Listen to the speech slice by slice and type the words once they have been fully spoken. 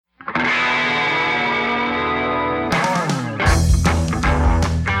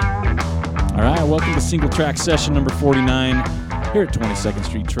Welcome to Singletrack Session number 49 here at 22nd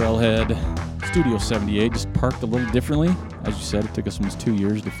Street Trailhead, Studio 78. Just parked a little differently. As you said, it took us almost 2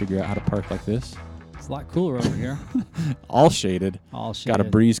 years to figure out how to park like this. It's a lot cooler over here. All shaded. All shaded. Got a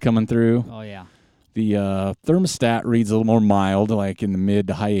breeze coming through. Oh, yeah. The thermostat reads a little more mild, like in the mid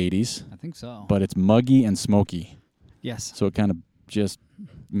to high 80s. I think so. But it's muggy and smoky. Yes. So it kind of just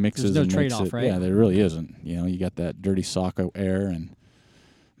mixes. There's no and makes trade-off, it, right? Yeah, there really isn't. You know, you got that dirty sock air and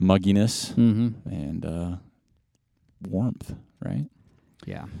mugginess and warmth, right?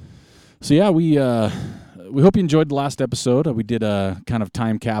 Yeah. So yeah, we hope you enjoyed the last episode. We did a kind of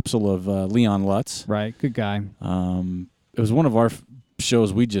time capsule of Leon Lutz. Right. Good guy. It was one of our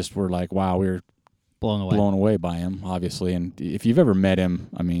shows. We just were like, wow, we were blown away by him, obviously. And if you've ever met him,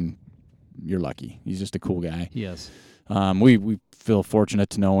 I mean, you're lucky. He's just a cool guy. Yes. We feel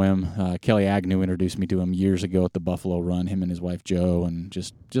fortunate to know him. Kelly Agnew introduced me to him years ago at the Buffalo Run, him and his wife Jo, and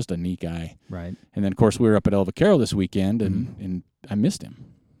just a neat guy. Right. And then, of course, we were up at El Vaquero this weekend, and I missed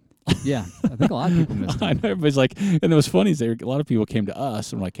him. Yeah, I think a lot of people missed him. I know, everybody's like, and it was funny, a lot of people came to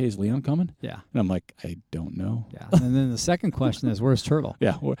us and were like, hey, is Leon coming? Yeah. And I'm like, I don't know. Yeah. And then the second question is, where's Turtle?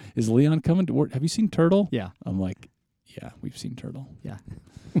 Yeah. Is Leon coming? Have you seen Turtle? Yeah. I'm like, yeah, we've seen Turtle. Yeah.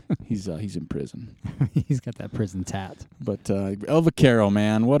 He's in prison. He's got that prison tat. But El Vaquero,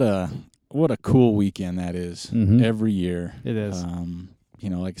 man, what a cool weekend that is. Every year. It is.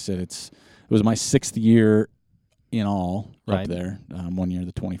 Like I said, it was my 6th year in all right up there. 1 year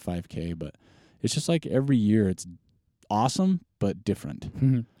the 25K, but it's just like every year it's awesome but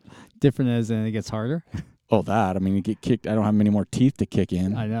different. Different as in it gets harder. Oh, that. I mean, you get kicked. I don't have many more teeth to kick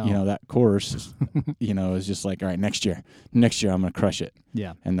in. I know. That course, is just like, all right, next year I'm going to crush it.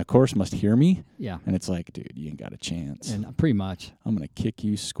 Yeah. And the course must hear me. Yeah. And it's like, dude, you ain't got a chance. And pretty much. I'm going to kick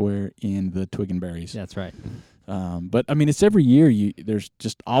you square in the twig and berries. That's right. But, I mean, it's every year. There's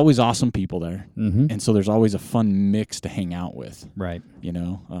just always awesome people there. And so there's always a fun mix to hang out with. Right.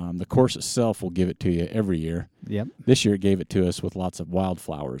 The course itself will give it to you every year. Yep. This year it gave it to us with lots of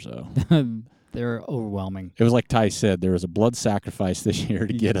wildflowers, though. They're overwhelming. It was like Ty said, there was a blood sacrifice this year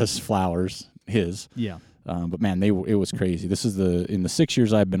to get us flowers, Yeah. But, man, it was crazy. This is in the 6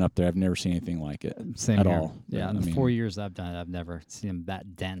 years I've been up there, I've never seen anything like it. Same at here. all. Yeah, in the 4 years I've done it, I've never seen them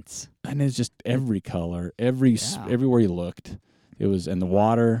that dense. And it's just every color, everywhere you looked. It was, and the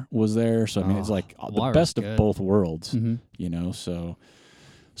water was there. So, I mean, it's like the best of both worlds, So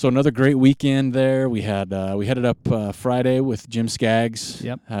another great weekend there. We headed up Friday with Jim Skaggs.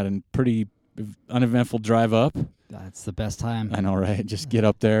 Yep. Had a pretty uneventful drive up. That's the best time. I know, right? Just get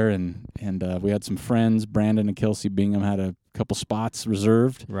up there and we had some friends. Brandon and Kelsey Bingham had a couple spots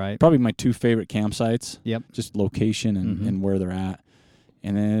reserved. Right. Probably my 2 favorite campsites. Yep. Just location and where they're at.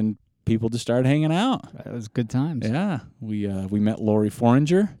 And then people just started hanging out. It was good times. Yeah. We met Lori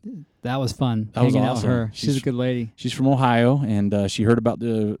Foringer. That was fun. That was hanging awesome. out with her. She's a good lady. She's from Ohio, and she heard about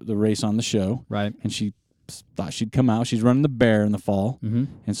the race on the show. Right. And she thought she'd come out. She's running the Bear in the fall.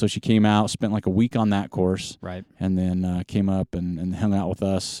 And so she came out, spent like a week on that course. Right. And then came up and hung out with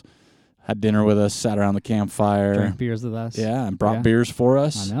us, had dinner with us, sat around the campfire. Drank beers with us. Yeah, and brought beers for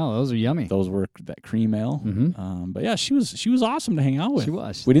us. I know. Those are yummy. Those were that cream ale. But yeah, she was awesome to hang out with. She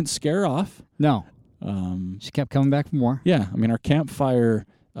was. We didn't scare her off. No. She kept coming back for more. Yeah. I mean, our campfire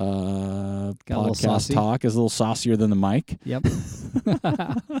podcast talk is a little saucier than the mic. Yep.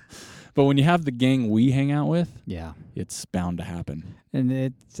 But when you have the gang we hang out with, yeah, it's bound to happen. And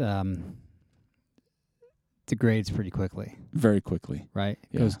it degrades pretty quickly. Very quickly. Right?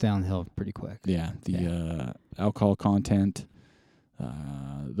 It goes downhill pretty quick. Yeah. The alcohol content,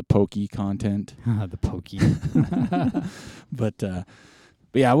 the pokey content. The pokey. But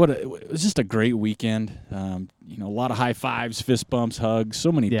yeah, it was just a great weekend. A lot of high fives, fist bumps, hugs.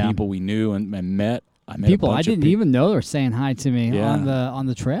 So many people we knew and met. I met people I didn't even know were saying hi to me on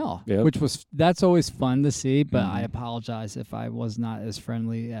the trail, yep. That's always fun to see. But I apologize if I was not as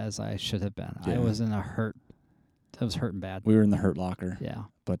friendly as I should have been. Yeah. I was in a hurt. I was hurting bad. We were in the hurt locker. Yeah.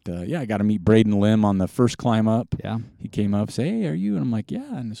 But I got to meet Braden Lim on the first climb up. Yeah. He came up, say, "Hey, are you?" And I'm like,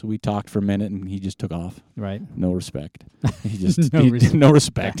 "Yeah." And so we talked for a minute, and he just took off. Right. No respect. He just no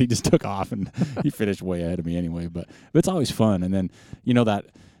respect. He just took off, and he finished way ahead of me anyway. But it's always fun. And then that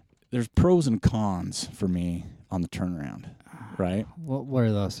there's pros and cons for me on the turnaround, right? What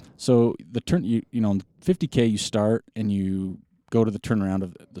are those? So the 50K you start and you go to the turnaround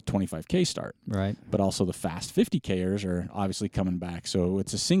of the 25K start. Right. But also the fast 50Kers are obviously coming back. So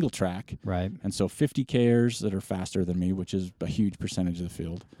it's a single track. Right. And so 50Kers that are faster than me, which is a huge percentage of the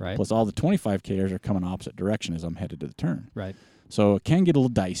field. Right. Plus all the 25Kers are coming opposite direction as I'm headed to the turn. Right. So it can get a little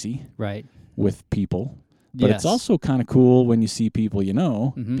dicey. Right. With people. But Yes. it's also kind of cool when you see people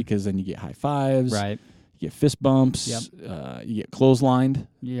Mhm. because then you get high fives. Right. You get fist bumps. Yep. You get clotheslined.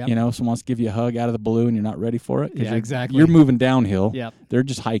 Yep. Someone wants to give you a hug out of the blue and you're not ready for it. Yeah, exactly. You're moving downhill. Yep. They're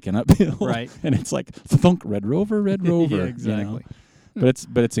just hiking uphill. Right. And it's like, thunk, Red Rover, Red Rover. Yeah, exactly.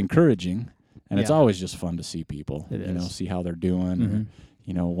 But it's encouraging. And it's Yeah. always just fun to see people, It is. see how they're doing,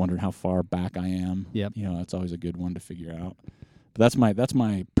 Mhm. or, wondering how far back I am. Yep. That's always a good one to figure out. But that's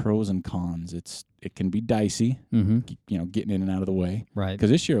my pros and cons. It can be dicey, Mm-hmm. Getting in and out of the way. Right. Because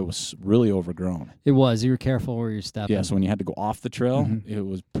this year it was really overgrown. It was. You were careful where you're stepping. Yeah, so when you had to go off the trail, Mhm. it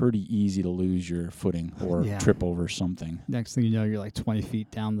was pretty easy to lose your footing or Yeah. trip over something. Next thing you know, you're like 20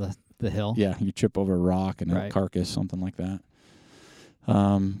 feet down the hill. Yeah, you trip over a rock and a Right. carcass, something like that.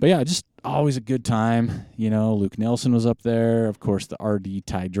 But yeah, just always a good time. Luke Nelson was up there. Of course, the RD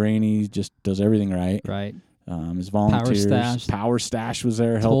Ty Draney just does everything right. Right. His volunteers. Power Stash was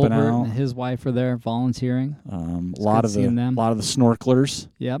there helping Tolbert out. and his wife were there volunteering. A lot of the snorkelers.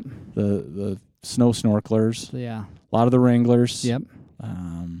 Yep. The snow snorkelers. Yeah. A lot of the wranglers. Yep.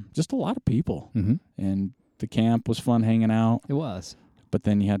 Just a lot of people. Mm-hmm. And the camp was fun hanging out. It was. But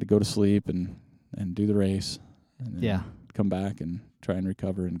then you had to go to sleep and do the race. And then Yeah. come back and try and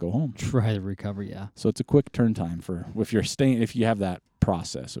recover and go home. Try to recover, yeah. So it's a quick turn time if you have that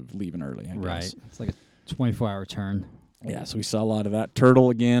process of leaving early, I guess. Right. It's like a 24-hour turn. Yeah, so we saw a lot of that. Turtle,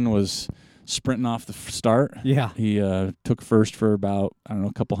 again, was sprinting off the start. Yeah. He took first for about,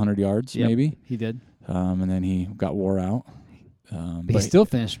 a couple hundred yards, Yep, maybe. He did. And then he got wore out. But he still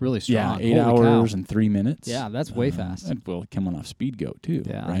finished really strong. Yeah, 8 hours and 3 minutes. Yeah, that's way fast. And coming off Speed Goat, too.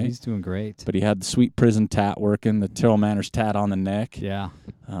 Yeah, right? he's doing great. But he had the sweet prison tat working, the Terrell Manners tat on the neck. Yeah.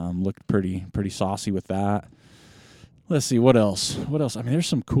 Looked pretty saucy with that. Let's see, what else? I mean, there's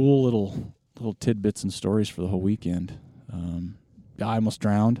some cool little tidbits and stories for the whole weekend. I almost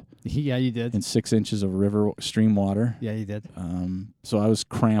drowned. Yeah, you did. In 6 inches of stream water. Yeah, you did. So I was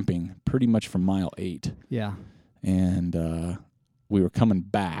cramping pretty much from mile 8. Yeah. And we were coming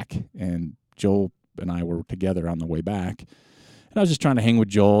back, and Joel and I were together on the way back. And I was just trying to hang with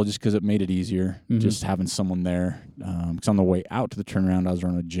Joel just because it made it easier, just having someone there. Because on the way out to the turnaround, I was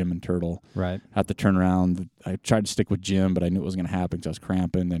running with Jim and Turtle. Right. At the turnaround, I tried to stick with Jim, but I knew it wasn't going to happen because I was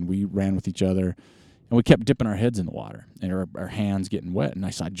cramping. And we ran with each other, and we kept dipping our heads in the water, and our hands getting wet. And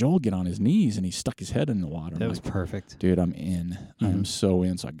I saw Joel get on his knees, and he stuck his head in the water. That was perfect. Dude, I'm in. I'm so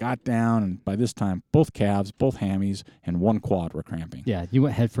in. So I got down, and by this time, both calves, both hammies, and one quad were cramping. Yeah, you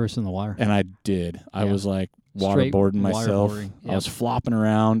went head first in the water. And I did. I was like waterboarding myself. Yep. I was flopping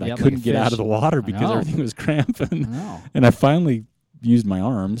around. Yep, I couldn't like a get out fish. of the water because everything was cramping. No. And I finally used my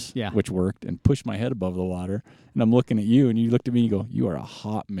arms, Yeah. which worked, and pushed my head above the water. And I'm looking at you, and you looked at me and you go, "You are a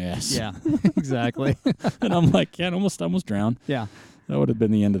hot mess." Yeah, exactly. And I'm like, yeah, I almost drowned. Yeah. That would have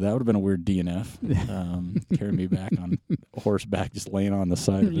been the end of that. Would have been a weird DNF. Carry me back on horseback, just laying on the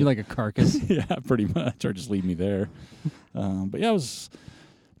side of it. You're like a carcass. Yeah, pretty much, or just leave me there. But yeah,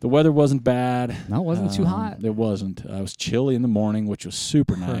 the weather wasn't bad. No, it wasn't too hot. It wasn't. It was chilly in the morning, which was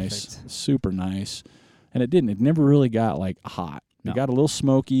super nice. Super nice. And it never really got like hot. No. It got a little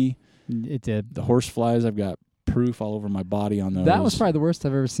smoky. It did. The horse flies, I've got proof all over my body on those. That was probably the worst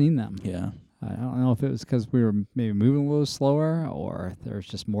I've ever seen them. Yeah. I don't know if it was because we were maybe moving a little slower or there's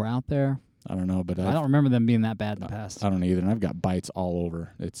just more out there. I don't know, but I don't remember them being that bad in the past. I don't either. And I've got bites all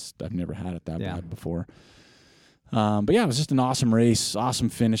over. I've never had it that bad before. But yeah, it was just an awesome race, awesome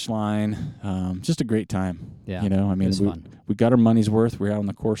finish line, just a great time. Yeah, I mean, it was fun. We got our money's worth. We were out on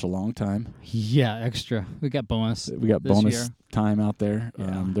the course a long time. Yeah, extra. We got bonus. We got this bonus year. time out there.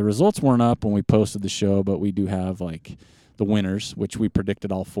 Yeah. The results weren't up when we posted the show, but we do have like the winners, which we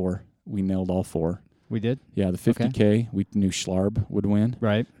predicted all 4. We nailed all 4. We did? Yeah, the 50K, we knew Schlarb would win.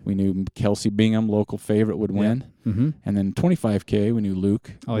 Right. We knew Kelsey Bingham, local favorite, would win. Mm-hmm. And then 25K, we knew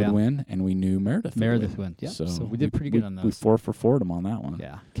Luke would win, and we knew Meredith would win. Yeah. So we did pretty good on those. We 4 for 4'd them on that one.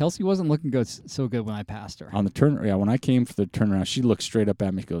 Yeah. Kelsey wasn't looking so good when I passed her. On the when I came for the turnaround, she looked straight up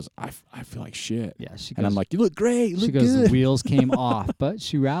at me. She goes, I feel like shit. Yeah. She goes, and I'm like, you look great. You look she goes, good. the wheels came off, but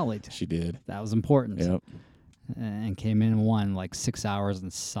she rallied. She did. That was important. Yep. And came in and won like 6 hours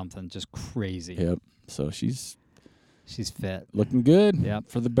and something, just crazy. Yep. So she's fit. Looking good. Yep.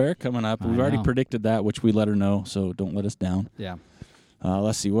 For the bear coming up. We've already predicted that, which we let her know, so don't let us down. Yeah.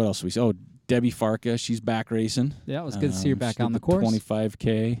 Let's see, what else we saw. Oh, Debbie Farka, she's back racing. Yeah, it was good to see her back on the course.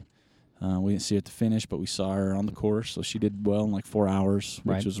 25K. We didn't see her at the finish, but we saw her on the course, so she did well in like 4 hours,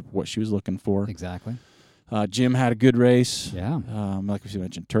 which was what she was looking for. Exactly. Jim had a good race. Yeah. Like we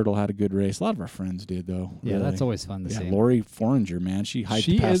mentioned, Turtle had a good race. A lot of our friends did, though. Yeah, really. That's always fun to see. Lori Foringer, man, she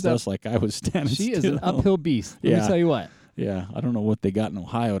hiked past us like I was standing still. She is an uphill beast. Let me tell you what. Yeah, I don't know what they got in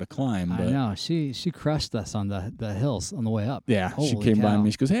Ohio to climb. But I know. She crushed us on the hills on the way up. yeah, she Holy came by cow.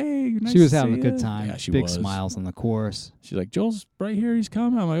 me. She goes, "Hey, nice She was to having see a good ya." time. Yeah, she Big was. smiles on the course. She's like, "Joel's right here. He's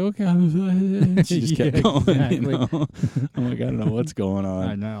coming." I'm like, "Okay." She just kept going. Exactly. You know? I'm like, I don't know what's going on.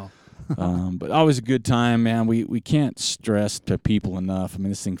 I know. But always a good time, man. We can't stress to people enough. I mean,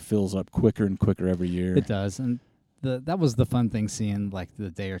 this thing fills up quicker and quicker every year. It does, and that was the fun thing, seeing like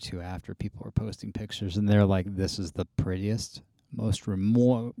the day or two after people were posting pictures, and they're like, "This is the prettiest, most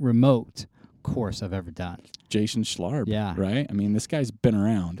remote course I've ever done." Jason Schlarb, Yeah. right? I mean, this guy's been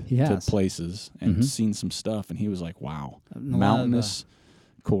around He to has. places and seen some stuff, and he was like, "Wow, And a lot of mountainous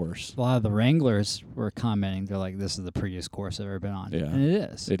course." A lot of the Wranglers were commenting. They're like, "This is the prettiest course I've ever been on." Yeah. And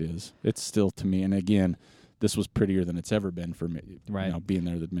it is. It is. It's still, to me, and again, this was prettier than it's ever been for me. Right. You know, being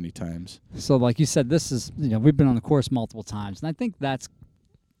there that many times. So, like you said, this is, we've been on the course multiple times, and I think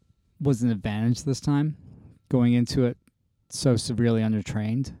was an advantage this time, going into it so severely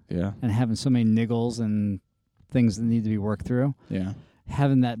undertrained Yeah. and having so many niggles and things that need to be worked through. Yeah.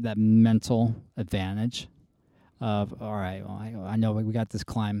 Having that mental advantage of, all right, well, I know we got this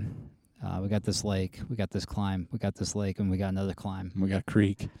climb, we got this lake, we got this climb, we got this lake, and we got another climb. We got a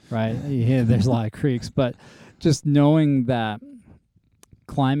creek. Right? Yeah, there's a lot of creeks, but just knowing that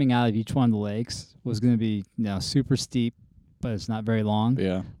climbing out of each one of the lakes was going to be, super steep, but it's not very long,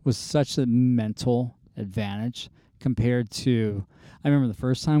 Yeah. was such a mental advantage compared to, I remember the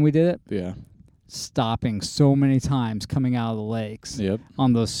first time we did it, Yeah. stopping so many times coming out of the lakes Yep.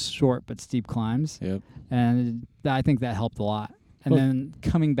 on those short but steep climbs. Yep. And I think that helped a lot. And Well, then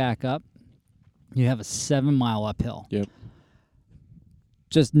coming back up, you have a 7-mile uphill. Yep.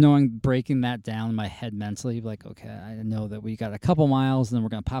 Just breaking that down in my head mentally, like, okay, I know that we got a couple miles, and then we're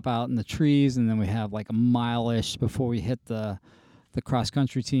going to pop out in the trees, and then we have like a mile-ish before we hit the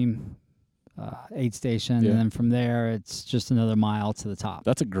cross-country team aid station, Yeah. and then from there, it's just another mile to the top.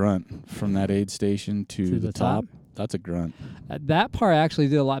 That's a grunt from that aid station to the top. That's a grunt. That part I actually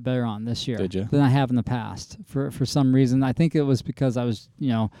did a lot better on this year Did you? than I have in the past. For some reason, I think it was because I was,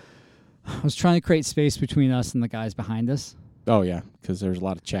 I was trying to create space between us and the guys behind us. Oh, yeah, because there's a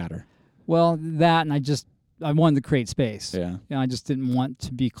lot of chatter. Well, that, and I wanted to create space. Yeah. I just didn't want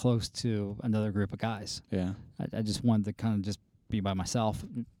to be close to another group of guys. Yeah. I just wanted to kind of just be by myself.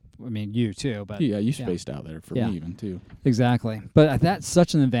 I mean, you too, but Yeah, you spaced out there for me even, too. Exactly. But that's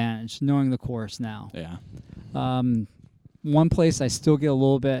such an advantage, knowing the course now. Yeah. One place I still get a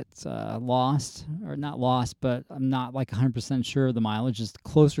little bit lost, or not lost, but I'm not like 100% sure of the mileage, is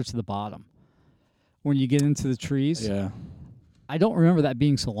closer to the bottom. When you get into the trees, Yeah. I don't remember that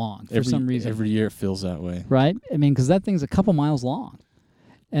being so long for some reason. Every year it feels that way. Right? I mean, because that thing's a couple miles long.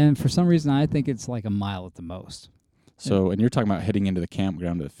 And for some reason, I think it's like a mile at the most. So, and you're talking about heading into the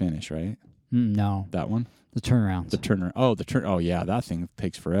campground to the finish, right? No. That one? The turnaround. The turner. Oh, Oh, yeah. That thing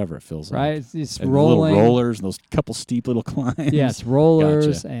takes forever. It feels Right? like. It's And rolling. little rollers and those couple steep little climbs. Yeah, it's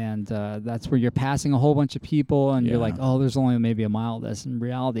rollers, Gotcha. and that's where you're passing a whole bunch of people, and you're like, Yeah. oh, there's only maybe a mile of this. In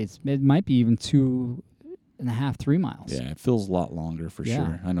reality, it might be even 2.5, 3 miles. Yeah, it feels a lot longer for Yeah.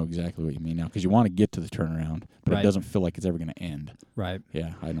 sure. I know exactly what you mean now because you want to get to the turnaround, but Right. it doesn't feel like it's ever going to end. Right.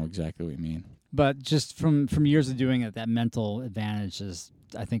 Yeah, I know exactly what you mean. But just from years of doing it, that mental advantage is,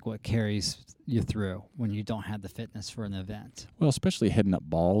 I think, what carries you through when you don't have the fitness for an event. Well, especially heading up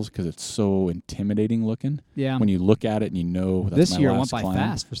balls because it's so intimidating looking. Yeah. When you look at it and you know that's This my year it last went by climb.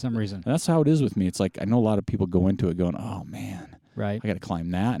 fast for some reason. And that's how it is with me. It's like I know a lot of people go into it going, "Oh man, Right. I got to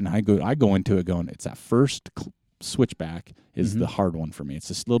climb that," and I go into it going, "It's that first switchback is the hard one for me. It's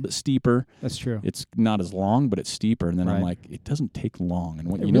just a little bit steeper. That's true. It's not as long, but it's steeper." And then I'm Right. like, it doesn't take long. And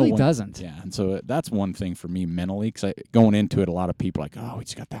when It you know really when, doesn't. Yeah, and so that's one thing for me mentally because going into it, a lot of people are like, "Oh, we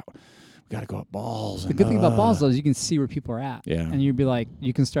just got that. We got to go up balls." The good thing about balls, though, is you can see where people are at. Yeah. And you'd be like,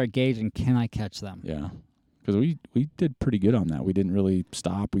 you can start gauging, can I catch them? Yeah. Because we did pretty good on that. We didn't really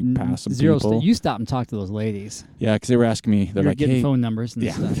stop. We passed some Zero people. you stop and talk to those ladies. Yeah, because they were asking me. They're You're like, getting "Hey," phone numbers and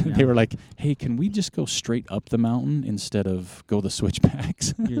yeah, stuff. they were like, "Hey, can we just go straight up the mountain instead of go the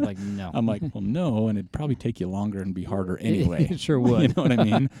switchbacks?" You're like, no. I'm like, "Well, no, and it'd probably take you longer and be harder anyway." It sure would. You know what I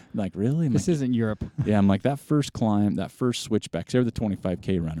mean? Like, really? I'm This like, isn't Europe. yeah, I'm like, that first climb, that first switchback, 'cause they're the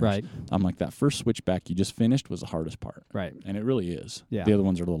 25K runners. Right. I'm like, that first switchback you just finished was the hardest part. Right. And it really is. Yeah. The other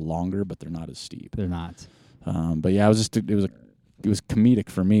ones are a little longer, but they're not as steep. They're not. But yeah, it was comedic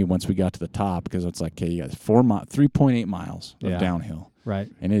for me once we got to the top because it's like, okay, you got 3.8 miles of Yeah. downhill. Right.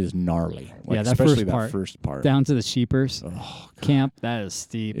 And it is gnarly. Like, Yeah, that especially first part. part. Down to the sheepers Oh, camp, that is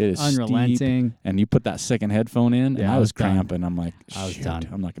steep. It is unrelenting. Steep, and you put that second headphone in, and Yeah, I was done. cramping. I'm like, I was done.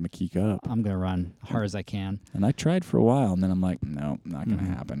 I'm not going to keep up. I'm going to run hard as I can. And I tried for a while, and then I'm like, no, not going to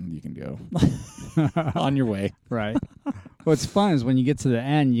happen. You can go on your way. Right. What's fun is when you get to the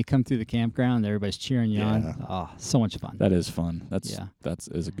end, you come through the campground, and everybody's cheering you on. Oh, so much fun. That is fun. That's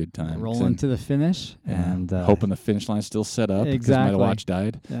a good time. Rolling to the finish, and hoping the finish line's still set up because my watch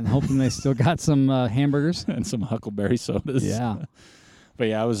died, and hoping they still got some hamburgers and some Huckleberry sodas. Yeah, but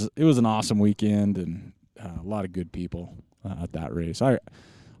yeah, it was an awesome weekend and a lot of good people at that race. I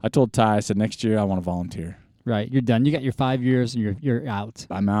told Ty, I said next year I want to volunteer. Right, you're done. You got your 5 years, and you're out.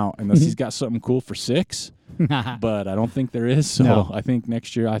 I'm out unless he's got something cool for 6. But I don't think there is. So no. I think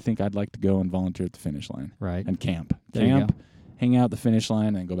next year I'd like to go and volunteer at the finish line. Right. And camp. There you go. Hang out at the finish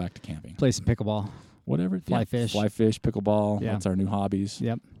line, and go back to camping. Play some pickleball. Whatever. Fly fish, pickleball. Yeah. That's our new hobbies.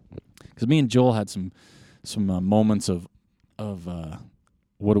 Yep. Because me and Joel had some moments of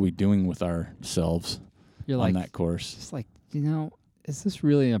what are we doing with ourselves You're on like, that course. It's like, is this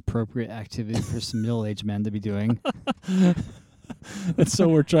really an appropriate activity for some middle-aged men to be doing? And so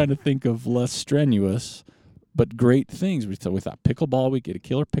we're trying to think of less strenuous but great things. We thought pickleball, we get a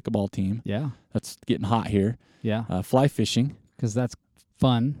killer pickleball team. Yeah. That's getting hot here. Yeah. Fly fishing. Because that's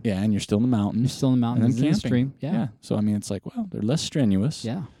fun. Yeah, and you're still in the mountains. You're still in the mountains. And then in the stream. Yeah. So, I mean, it's like, well, they're less strenuous.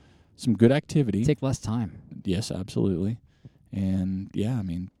 Yeah. Some good activity. Take less time. Yes, absolutely. And, yeah, I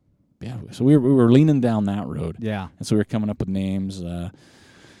mean, yeah. So we were leaning down that road. Yeah. And so we were coming up with names.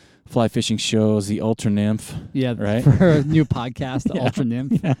 Fly fishing shows, the Ultra Nymph. Yeah, right? For a new podcast, the Ultra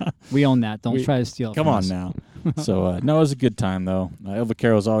Nymph. Yeah. We own that. Don't try to steal it Come from on us. now. So, no, it was a good time, though. El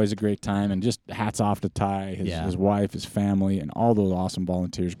Vaquero is always a great time, and just hats off to Ty, his wife, his family, and all those awesome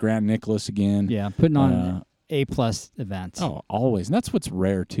volunteers. Grant Nicholas again. Yeah, putting on an A-plus event. Oh, always. And that's what's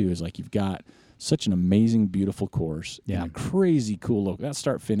rare, too, is like you've got such an amazing, beautiful course. Yeah. And a crazy cool look. That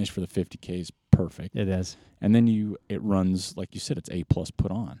start-finish for the 50K is perfect. It is. And then it runs, like you said, it's A-plus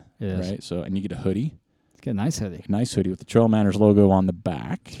put on. It is. Right? So, and you get a hoodie. Get a nice hoodie. Nice hoodie with the Trail Manners logo on the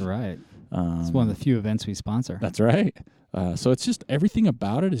back. That's right. It's one of the few events we sponsor. That's right. So it's just everything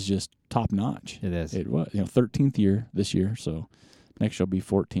about it is just top notch. It is. It was 13th year this year, so next year will be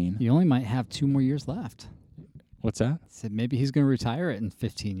 14. You only might have 2 more years left. What's that? Said maybe he's going to retire it in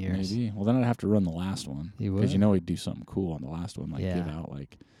 15 years. Maybe. Well, then I'd have to run the last one. He would. Because he'd do something cool on the last one, like give out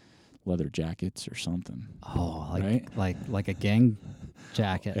like leather jackets or something. Oh, right? like a gang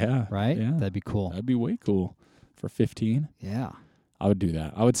jacket. Yeah. Right? Yeah. That'd be cool. That'd be way cool for 15. Yeah. I would do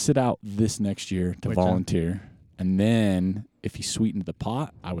that. I would sit out this next year to volunteer, and then if he sweetened the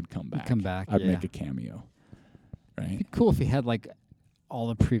pot, I would come back. I'd make a cameo. Right? It'd be cool if he had like all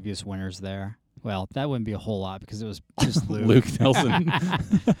the previous winners there. Well, that wouldn't be a whole lot because it was just Luke. Luke Nelson.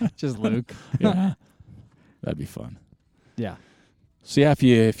 Just Luke. Yeah. That'd be fun. Yeah. So yeah,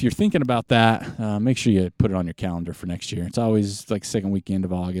 if you're thinking about that, make sure you put it on your calendar for next year. It's always like second weekend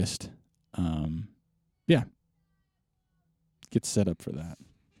of August. Yeah. Get set up for that.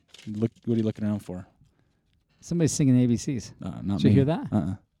 What are you looking around for? Somebody's singing ABCs. Not Did me. you hear that?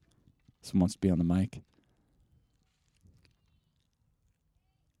 Someone wants to be on the mic.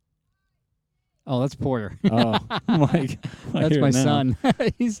 Oh, that's Porter. Oh, Mike. That's my son.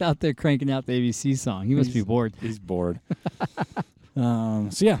 He's out there cranking out the ABC song. He must be bored. He's bored. So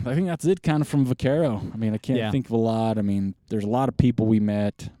yeah, I think that's it kind of from Vaquero. I mean, I can't think of a lot. I mean, there's a lot of people we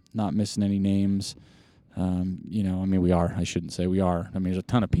met, not missing any names. I mean, we are. I shouldn't say we are. I mean, there's a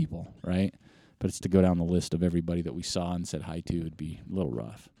ton of people, right? But it's to go down the list of everybody that we saw and said hi to would be a little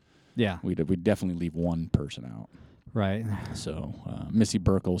rough. Yeah. We'd definitely leave one person out. Right. So Missy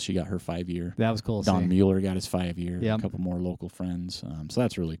Burkle, she got her 5-year. That was cool. Don Mueller got his 5-year. Yep. A couple more local friends. So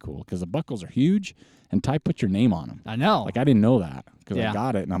that's really cool because the buckles are huge, and Ty put your name on them. I know. Like, I didn't know that because I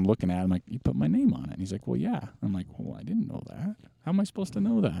got it, and I'm looking at him like, you put my name on it. And he's like, well, yeah. I'm like, well, I didn't know that. How am I supposed to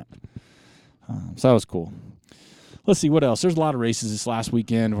know that? So that was cool. Let's see, what else? There's a lot of races this last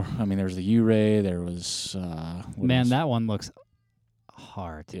weekend. I mean, there was the U-Ray. There was... that one looks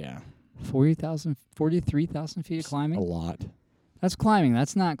hard. Yeah. 43,000 feet of climbing? A lot. That's climbing.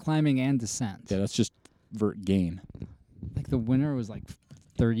 That's not climbing and descent. Yeah, that's just vert gain. Like the winner was like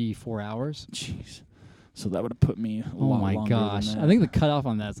 34 hours. Jeez. So that would have put me a lot longer. Oh, my gosh. than that. I think the cutoff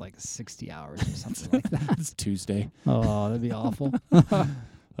on that is like 60 hours or something like that. It's Tuesday. Oh, that'd be awful.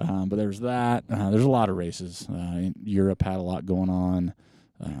 But there's that. There's a lot of races. Europe had a lot going on.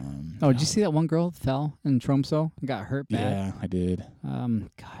 Did you see that one girl fell in Tromsø and got hurt bad? Yeah, I did.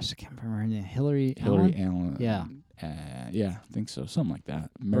 Gosh, I can't remember her name. Hillary Allen. Yeah. Yeah, I think so. Something like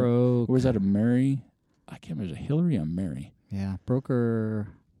that. Bro. Or was that a Mary? I can't remember, is it Hillary or Mary? Yeah, broke her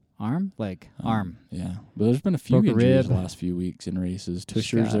arm? Arm. Yeah. But there's been a few Broke a injuries rib. the last few weeks in races.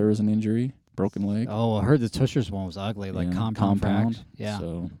 Tushers, there was an injury, broken leg. Oh, I heard the Tushers one was ugly, like compound. Fract. Yeah.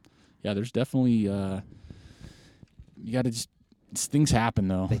 So, yeah, there's definitely, you got to just, things happen,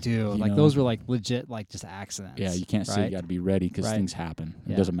 though. They do. Like, those were, like, legit, like, just accidents. Yeah, you can't say you got to be ready because things happen.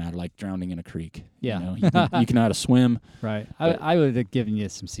 Yeah. It doesn't matter, like drowning in a creek. Yeah. You can know how to swim. Right. I would have given you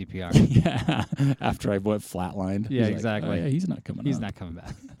some CPR. Yeah. After I went flatlined. Yeah, He's exactly. Like, oh, yeah, he's not coming He's up. not coming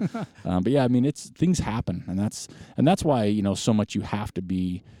back. But, yeah, I mean, things happen. And that's why, so much you have to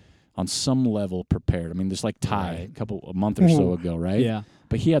be on some level prepared. I mean, there's like Ty a month or so ago, right? Yeah.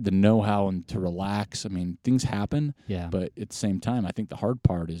 But he had the know-how and to relax. I mean, things happen. Yeah. But at the same time, I think the hard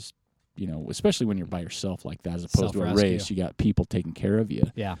part is, especially when you're by yourself like that, as opposed to a race, you got people taking care of you.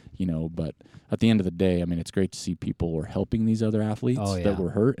 Yeah. But at the end of the day, I mean, it's great to see people were helping these other athletes that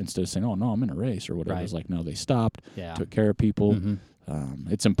were hurt instead of saying, oh, no, I'm in a race or whatever. It's like, no, they stopped, took care of people. Mm-hmm.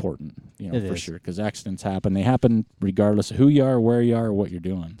 It's important, it for is. sure, because accidents happen. They happen regardless of who you are, where you are, or what you're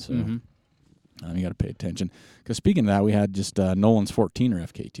doing. So you got to pay attention. Because speaking of that, we had just Nolan's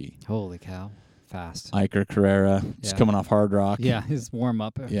 14er FKT. Holy cow. Fast. Iker Carrera, just coming off Hard Rock. Yeah, his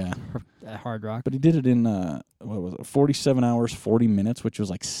warm-up at Hard Rock. But he did it in, 47 hours, 40 minutes, which was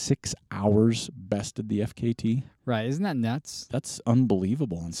like 6 hours bested the FKT. Right, isn't that nuts? That's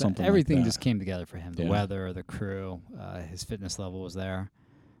unbelievable on something everything like that. just came together for him. The weather, the crew, his fitness level was there.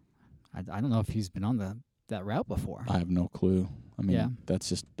 I don't know if he's been on that route before. I have no clue. I mean,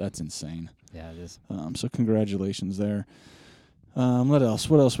 that's insane. Yeah, it is. So congratulations there. What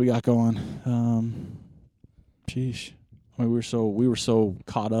else we got going? Sheesh. I mean, we were so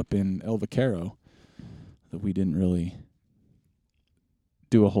caught up in El Vaquero that we didn't really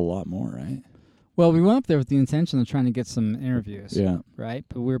do a whole lot more, right? Well, we went up there with the intention of trying to get some interviews. Yeah. Right?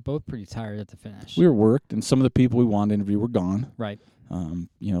 But we were both pretty tired at the finish. We were worked, and some of the people we wanted to interview were gone. Right.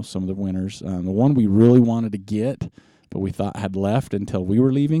 Some of the winners. The one we really wanted to get, but we thought had left until we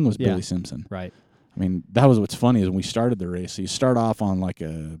were leaving, was Billy Simpson. Right. I mean, that was what's funny is when we started the race, so you start off on like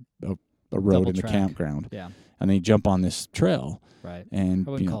a road double in the track. Campground. Yeah. And then you jump on this trail. Right. And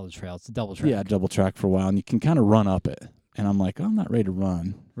I wouldn't call it a trail. It's a double track. Yeah, double track for a while, and you can kind of run up it. And I'm like, I'm not ready to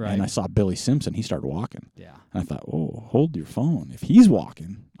run. Right. And I saw Billy Simpson. He started walking. Yeah. And I thought, oh, hold your phone. If he's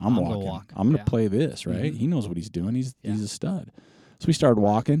walking, I'm gonna walking. walk. I'm going to play this, right? Mm-hmm. He knows what he's doing. He's a stud. So we started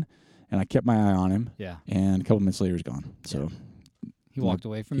walking, and I kept my eye on him. Yeah. And a couple minutes later, he's gone. So he walked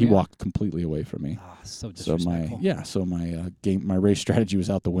away from you? He walked completely away from me. Oh, so disrespectful. So my race strategy was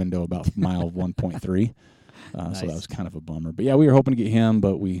out the window about mile 1.3. Nice. So that was kind of a bummer. But yeah, we were hoping to get him,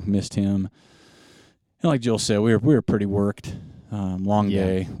 but we missed him. And like Jill said, we were pretty worked. Long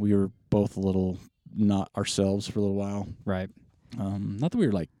day. We were both a little not ourselves for a little while. Right. Not that we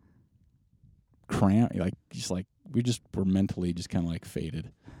were like cramped, we just were mentally just kind of like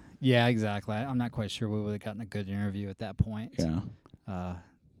faded. Yeah, exactly. I'm not quite sure we would have gotten a good interview at that point. Yeah.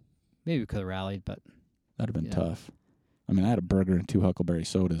 Maybe we could have rallied, but that'd have been tough. I mean, I had a burger and 2 Huckleberry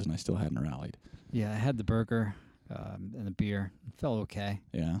sodas, and I still hadn't rallied. Yeah, I had the burger and a beer. It felt okay.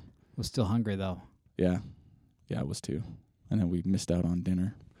 Yeah. Was still hungry, though. Yeah. Yeah, I was too. And then we missed out on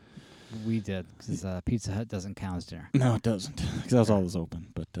dinner. We did, because Pizza Hut doesn't count as dinner. No, it doesn't, because that was always open.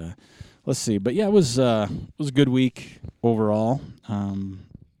 But let's see. But yeah, it was a good week overall. What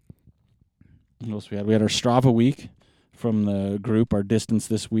else we had? We had our Strava week from the group. Our distance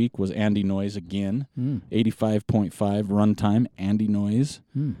this week was Andy Noyes again. 85.5 run time, Andy Noyes.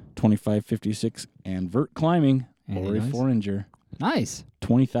 25.56. And vert climbing, Lori Foringer. Nice.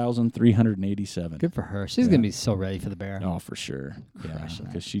 20,387. Good for her. She's going to be so ready for the bear. Oh, for sure. Yeah, Crushing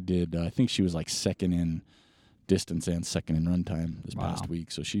because she did. I think she was like second in distance and second in run time this past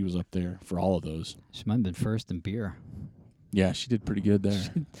week. So she was up there for all of those. She might have been first in beer. Yeah, she did pretty good there.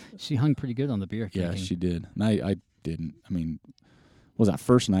 She hung pretty good on the beer. Yeah, she did. And I didn't. I mean, what was that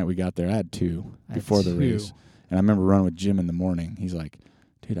first night we got there? I had 2 before the race. And I remember running with Jim in the morning. He's like,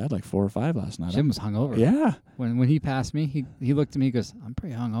 dude, I had like 4 or 5 last night. Jim was hungover. Yeah. When he passed me, he looked at me and goes, I'm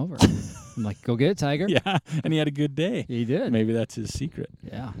pretty hungover. I'm like, go get it, Tiger. Yeah, and he had a good day. He did. Maybe that's his secret.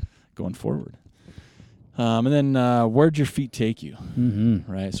 Yeah. Going forward. And then where'd your feet take you?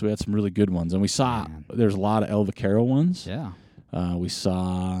 Mm-hmm. Right, so we had some really good ones. And we saw there's a lot of El Vaquero ones. Yeah. We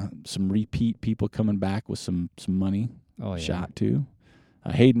saw some repeat people coming back with some money shot too.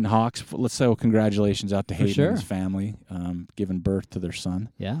 Hayden Hawks, let's say congratulations out to Hayden and his family, giving birth to their son.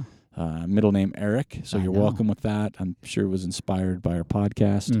 Yeah. Middle name Eric, so you're welcome with that. I'm sure it was inspired by our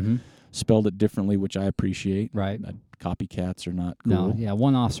podcast. Mm-hmm. Spelled it differently, which I appreciate. Right. I copycats are not cool. No, yeah,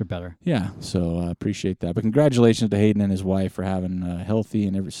 one-offs are better. Yeah, so I appreciate that. But congratulations to Hayden and his wife for having healthy,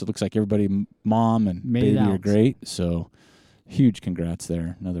 and so it looks like everybody, mom and Made baby, are great. So huge congrats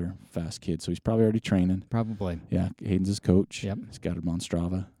there. Another fast kid. So he's probably already training. Probably. Yeah, Hayden's his coach. Yep. He's got him on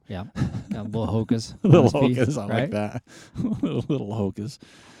Strava. Yeah. Got a little hocus. Little hocus. I like that. little hocus.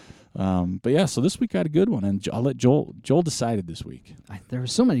 But yeah, so this week I had a good one, and I'll let Joel decided this week. There were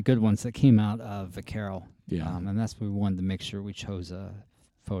so many good ones that came out of Vaquero. Yeah. And that's what we wanted to make sure we chose a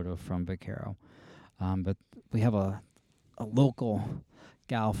photo from Vaquero. But we have a local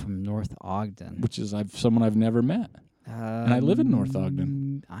gal from North Ogden. Which is someone I've never met. And I live in North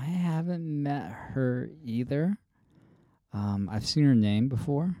Ogden. I haven't met her either. I've seen her name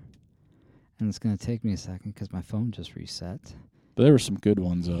before, and it's going to take me a second because my phone just reset. But there were some good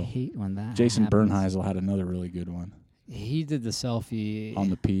ones, though. I hate when that Jason happens. Bernheisel had another really good one. He did the selfie on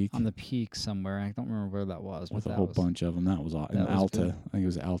the peak. On the peak somewhere. I don't remember where that was. With a whole bunch of them. That was in Alta. Good. I think it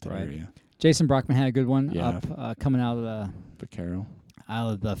was Alta area. Jason Brockman had a good one up coming out of the Vaquero.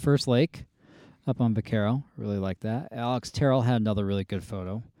 Out of the first lake up on Vaquero. Really like that. Alex Terrell had another really good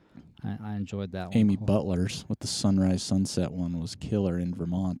photo. I enjoyed that one. Amy Butler's with the sunrise sunset one was killer in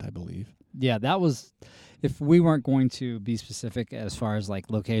Vermont, I believe. Yeah, that was, if we weren't going to be specific as far as like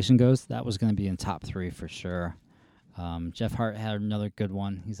location goes, that was going to be in top 3 for sure. Jeff Hart had another good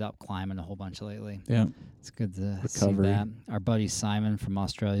one. He's out climbing a whole bunch lately. Yeah. It's good to see that. Our buddy Simon from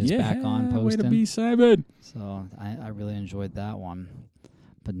Australia is back on posting. Way to be, Simon. So I really enjoyed that one.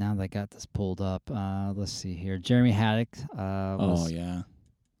 But now that I got this pulled up, let's see here. Jeremy Haddock was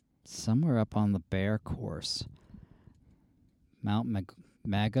somewhere up on the Bear course. Mount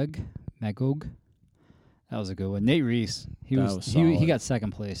Magog. That was a good one. Nate Reese. He got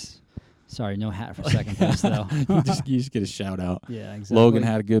second place. Sorry, no hat for second place though. you just get a shout out. Yeah, exactly. Logan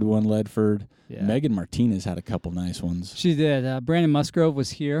had a good one. Ledford. Yeah. Megan Martinez had a couple nice ones. She did. Brandon Musgrove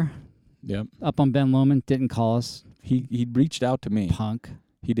was here. Yep. Up on Ben Lomond. Didn't call us. He reached out to me. Punk.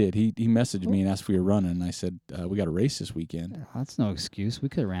 He did. He messaged me and asked if we were running, and I said, we got a race this weekend. Yeah, that's no excuse. We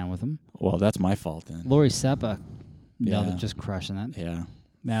could have ran with him. Well, that's my fault then. Lori Seppa, just crushing it. Yeah.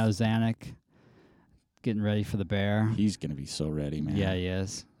 Matt Zanuck, getting ready for the Bear. He's going to be so ready, man. Yeah, he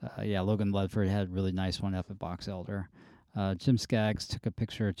is. Logan Ledford had a really nice one up at Box Elder. Jim Skaggs took a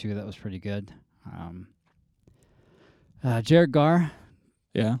picture or two that was pretty good. Jared Garr.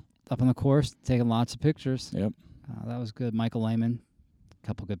 Yeah. Up on the course, taking lots of pictures. Yep. That was good. Michael Lehman, a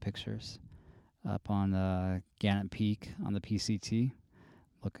couple good pictures. Up on Gannett Peak on the PCT.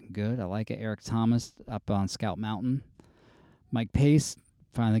 Looking good. I like it. Eric Thomas up on Scout Mountain. Mike Pace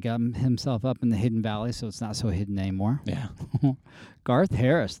finally got himself up in the Hidden Valley, so it's not so hidden anymore. Yeah. Garth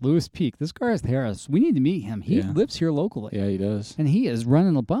Harris, Lewis Peak. This Garth Harris, we need to meet him. He lives here locally. Yeah, he does. And he is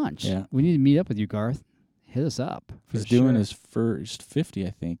running a bunch. Yeah. We need to meet up with you, Garth. Hit us up. He's doing his first 50,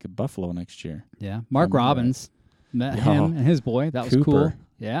 I think, at Buffalo next year. Yeah. Mark Robbins. Met him and his boy. That was cool.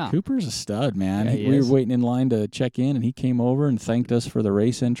 Yeah. Cooper's a stud, man. Yeah, we were waiting in line to check in, and he came over and thanked us for the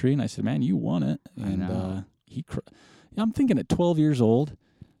race entry. And I said, man, you won it. And I'm thinking at 12 years old,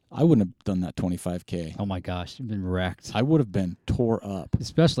 I wouldn't have done that 25K. Oh, my gosh. You've been wrecked. I would have been tore up.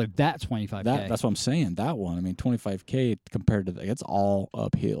 Especially that 25K. That's what I'm saying, that one. I mean, 25K compared to it's all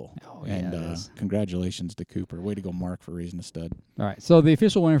uphill. Oh, yeah, and congratulations to Cooper. Way to go, Mark, for raising a stud. All right, so the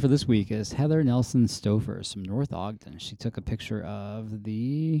official winner for this week is Heather Nelson Stofers from North Ogden. She took a picture of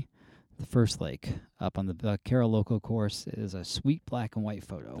the first lake up on the Carroll Local course. It is a sweet black and white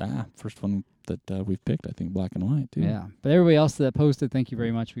photo. First one that we've picked, I think, black and white, too. Yeah, but everybody else that posted, thank you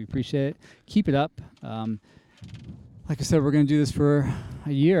very much. We appreciate it. Keep it up. Like I said, we're going to do this for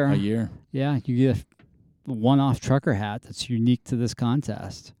a year. A year. Yeah, you get a one-off trucker hat that's unique to this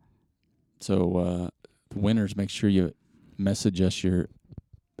contest. So the winners, make sure you message us your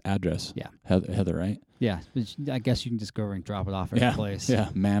address. Yeah. Heather, right? Yeah, I guess you can just go over and drop it off at a place. Yeah,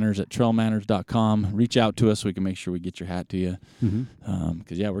 manners@trailmanners.com. Reach out to us so we can make sure we get your hat to you.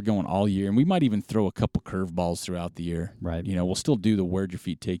 Because, we're going all year. And we might even throw a couple curveballs throughout the year. Right. You know, we'll still do the where'd your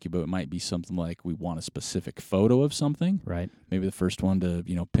feet take you, but it might be something like we want a specific photo of something. Right. Maybe the first one to,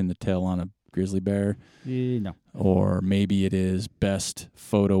 pin the tail on a grizzly bear. No. Or maybe it is best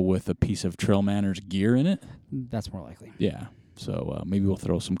photo with a piece of Trail Manners gear in it. That's more likely. Yeah. So maybe we'll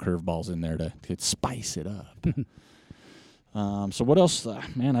throw some curveballs in there to spice it up. So what else?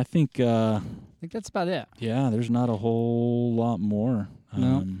 Man, I think that's about it. Yeah, there's not a whole lot more.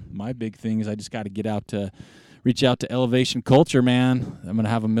 No. My big thing is I just got to reach out to Elevation Culture, man. I'm going to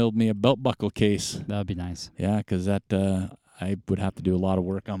have them build me a belt buckle case. That would be nice. Yeah, because that I would have to do a lot of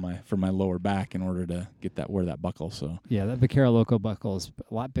work on for my lower back in order to wear that buckle. So yeah, that Vaquero Loco buckle is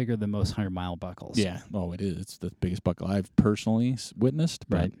a lot bigger than most 100-mile buckles. Yeah, it is. It's the biggest buckle I've personally witnessed.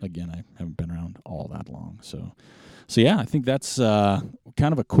 But Right. again, I haven't been around all that long. So yeah, I think that's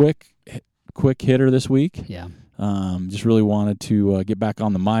kind of a quick hitter this week. Yeah. Just really wanted to get back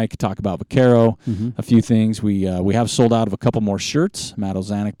on the mic, talk about Vaquero, a few things. We have sold out of a couple more shirts. Matt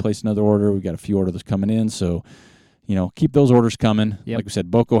Ozanek placed another order. We've got a few orders coming in, so keep those orders coming. Yep. Like we said,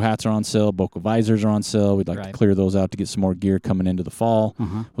 Boco hats are on sale. Boco visors are on sale. We'd like to clear those out to get some more gear coming into the fall.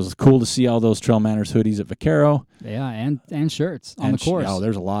 It was cool to see all those Trail Manners hoodies at Vaquero. Yeah, and shirts on the course.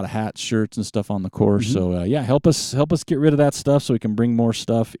 There's a lot of hats, shirts, and stuff on the course. So help us get rid of that stuff so we can bring more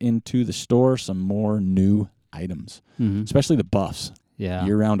stuff into the store. Some more new items, especially the buffs. Yeah,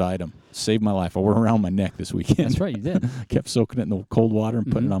 year-round item. Saved my life. I wore it around my neck this weekend. That's right, you did. Kept soaking it in the cold water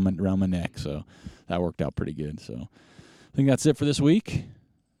and putting it around my neck. So that worked out pretty good. So I think that's it for this week,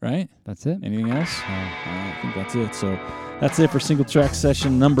 right? That's it. Anything else? I think that's it. So that's it for Singletrack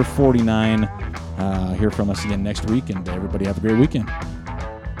Session number 49. Hear from us again next week, and everybody have a great weekend.